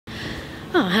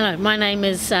Oh, hello, my name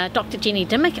is Dr Jenny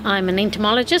Dymock. I'm an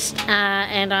entomologist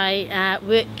and I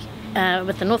work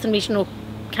with the Northland Regional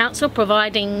Council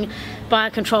providing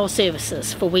biocontrol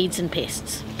services for weeds and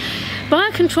pests.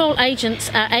 Biocontrol agents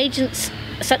are agents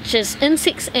such as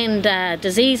insects and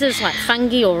diseases like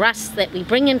fungi or rust that we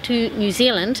bring into New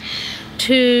Zealand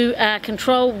to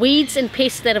control weeds and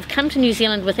pests that have come to New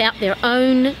Zealand without their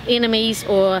own enemies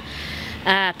or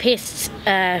pests,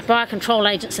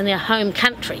 biocontrol agents in their home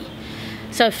country.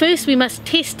 So first we must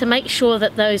test to make sure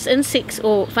that those insects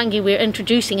or fungi we're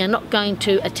introducing are not going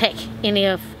to attack any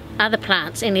of other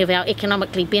plants, any of our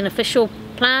economically beneficial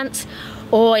plants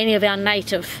or any of our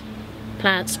native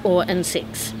plants or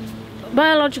insects.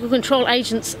 Biological control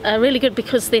agents are really good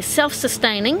because they're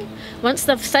self-sustaining. Once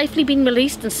they've safely been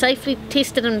released and safely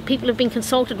tested and people have been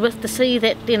consulted with to see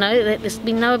that, that there's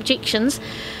been no objections,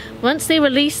 once they're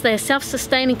released, they're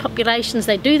self-sustaining populations,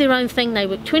 they do their own thing, they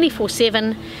work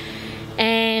 24/7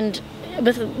 and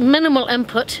with minimal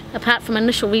input apart from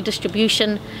initial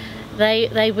redistribution,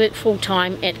 they work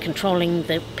full-time at controlling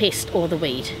the pest or the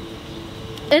weed.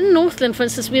 In Northland, for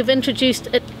instance, we've introduced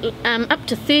up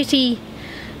to 30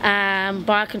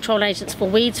 biocontrol agents for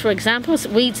weeds, for example.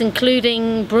 Weeds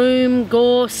including broom,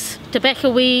 gorse, tobacco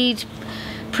weed,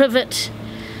 privet,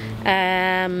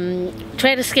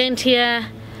 tradescantia,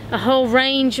 a whole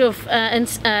range of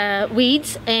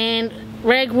weeds, and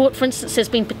ragwort, for instance, has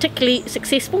been particularly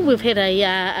successful. We've had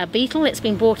a beetle that's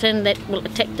been brought in that will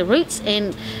attack the roots,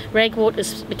 and ragwort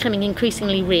is becoming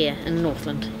increasingly rare in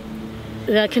Northland.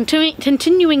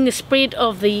 Continuing the spread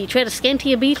of the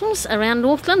tradescantia beetles around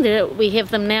Northland. We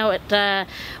have them now at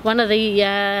one of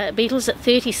the beetles at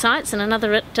 30 sites and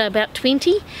another at about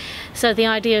 20. So the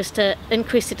idea is to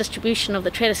increase the distribution of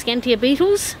the tradescantia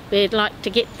beetles. We'd like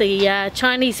to get the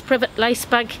Chinese privet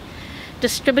lacebug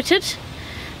distributed.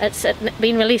 It's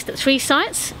been released at 3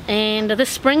 sites, and this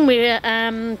spring we're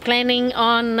planning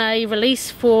on a release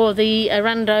for the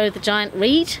arundo, the giant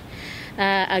reed,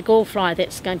 a gallfly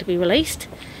that's going to be released.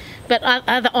 But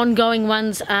other ongoing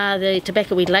ones are the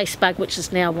tobacco weed lacebug, which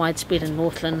is now widespread in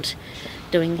Northland,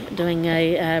 doing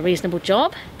a reasonable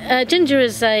job. Ginger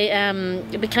is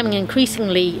becoming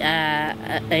increasingly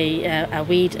a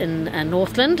weed in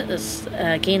Northland.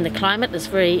 Again, the climate is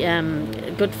very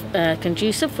good,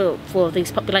 conducive for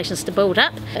these populations to build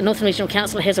up. The Northland Regional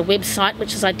Council has a website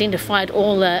which has identified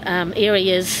all the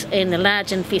areas and the large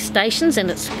infestations, and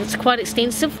it's quite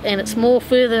extensive, and it's more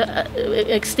further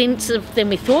extensive than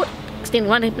we thought, extend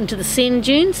right up into the sand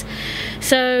dunes.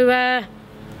 So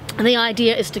the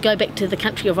idea is to go back to the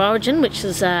country of origin, which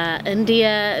is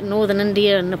India, northern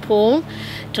India and Nepal,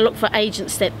 to look for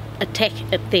agents that attack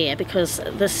it there, because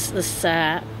this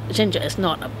ginger is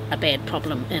not a bad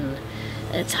problem in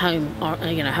its home, or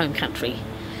home country.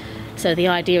 So the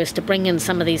idea is to bring in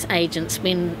some of these agents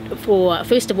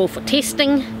first of all for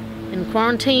testing in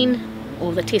quarantine,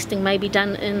 or the testing may be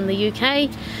done in the UK,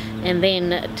 and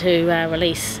then to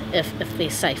release if they're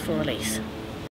safe for release.